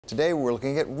Today, we're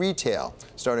looking at retail,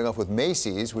 starting off with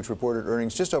Macy's, which reported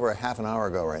earnings just over a half an hour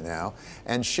ago right now,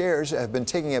 and shares have been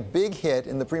taking a big hit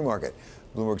in the pre-market.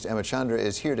 Bloomberg's Chandra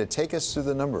is here to take us through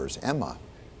the numbers. Emma.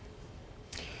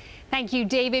 Thank you,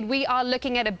 David. We are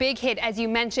looking at a big hit, as you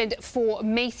mentioned, for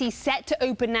Macy, set to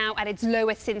open now at its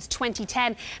lowest since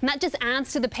 2010. And that just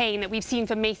adds to the pain that we've seen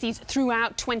for Macy's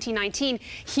throughout 2019.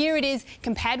 Here it is,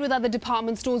 compared with other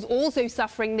department stores also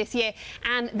suffering this year,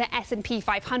 and the S&P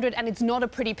 500, and it's not a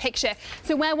pretty picture.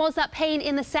 So where was that pain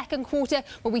in the second quarter?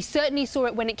 Well, we certainly saw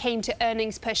it when it came to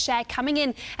earnings per share, coming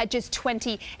in at just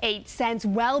 28 cents,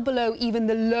 well below even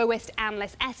the lowest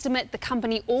analyst estimate. The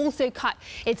company also cut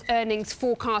its earnings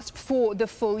forecast for the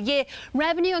full year.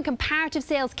 Revenue and comparative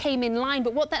sales came in line,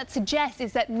 but what that suggests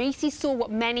is that Macy saw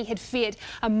what many had feared,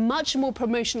 a much more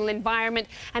promotional environment,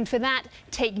 and for that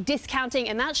take discounting,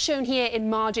 and that's shown here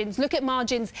in margins. Look at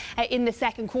margins in the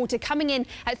second quarter, coming in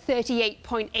at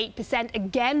 38.8%,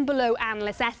 again below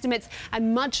analyst estimates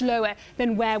and much lower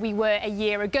than where we were a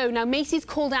year ago. Now, Macy's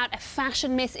called out a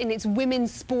fashion miss in its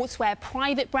women's sportswear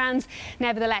private brands.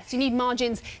 Nevertheless, you need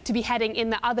margins to be heading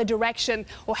in the other direction,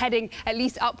 or heading at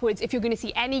least upwards, if you're going to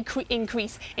see any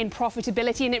increase in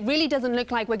profitability, and it really doesn't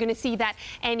look like we're going to see that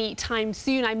anytime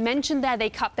soon. I mentioned there they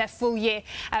cut their full year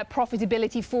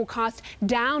profitability forecast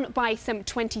down by some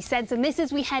 20 cents, and this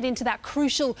as we head into that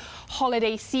crucial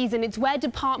holiday season. It's where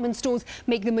department stores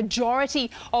make the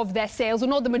majority of their sales, or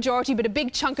not the majority, but a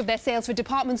big chunk of their sales. For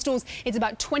department stores, it's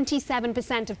about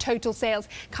 27% of total sales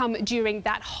come during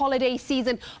that holiday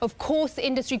season. Of course, the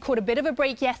industry caught a bit of a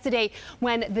break yesterday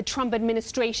when the Trump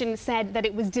administration said that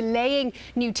it was delaying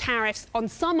new tariffs on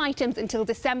some items until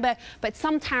December, but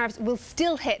some tariffs will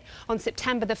still hit on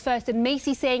September the 1st. And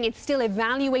Macy saying it's still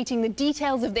evaluating the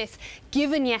details of this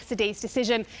given yesterday's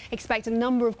decision. Expect a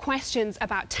number of questions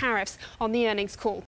about tariffs on the earnings call.